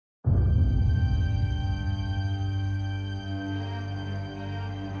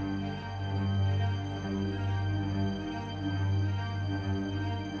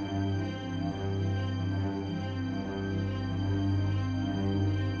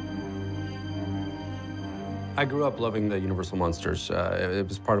I grew up loving the Universal monsters. It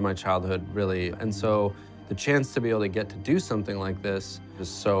was part of my childhood, really. And so the chance to be able to get to do something like this is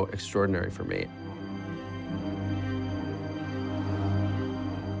so extraordinary for me.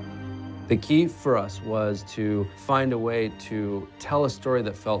 The key for us was to find a way to tell a story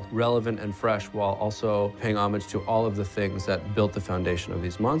that felt relevant and fresh while also paying homage to all of the things that built the foundation of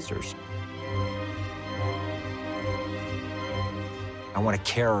these monsters. I want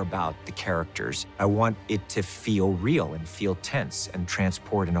to care about the characters. I want it to feel real and feel tense and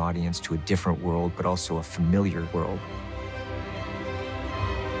transport an audience to a different world, but also a familiar world.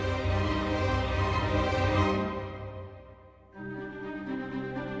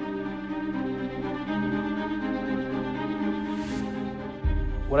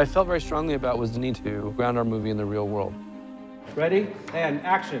 What I felt very strongly about was the need to ground our movie in the real world. Ready? And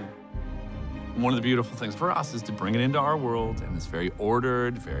action. One of the beautiful things for us is to bring it into our world in this very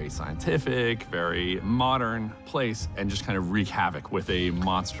ordered, very scientific, very modern place and just kind of wreak havoc with a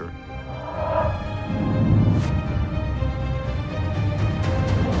monster.